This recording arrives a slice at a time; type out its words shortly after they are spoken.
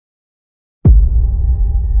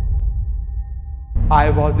I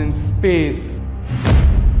was in space.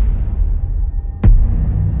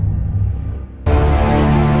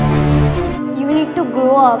 You need to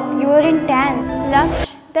grow up. You are in 10. Laksh,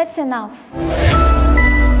 that's enough.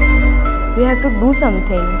 We have to do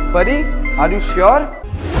something. Pari, are you sure?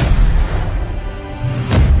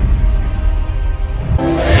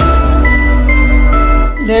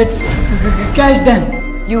 Let's catch them.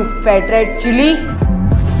 You fat red chili.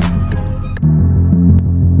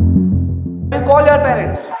 I'll call your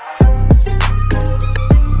parents.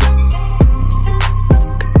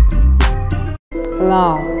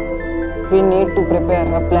 Now, we need to prepare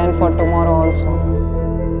a plan for tomorrow also.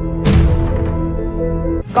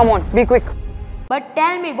 Come on, be quick. But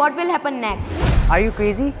tell me, what will happen next? Are you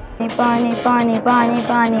crazy? Pani, pani, pani,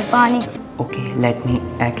 pani, pani. Okay, let me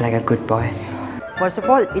act like a good boy. First of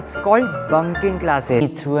all, it's called bunking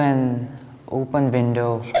classes. Through an open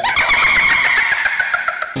window.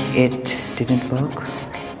 It didn't work.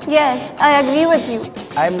 Yes, I agree with you.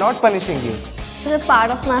 I am not punishing you. He's a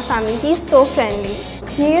part of my family. He's so friendly.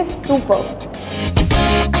 He is super.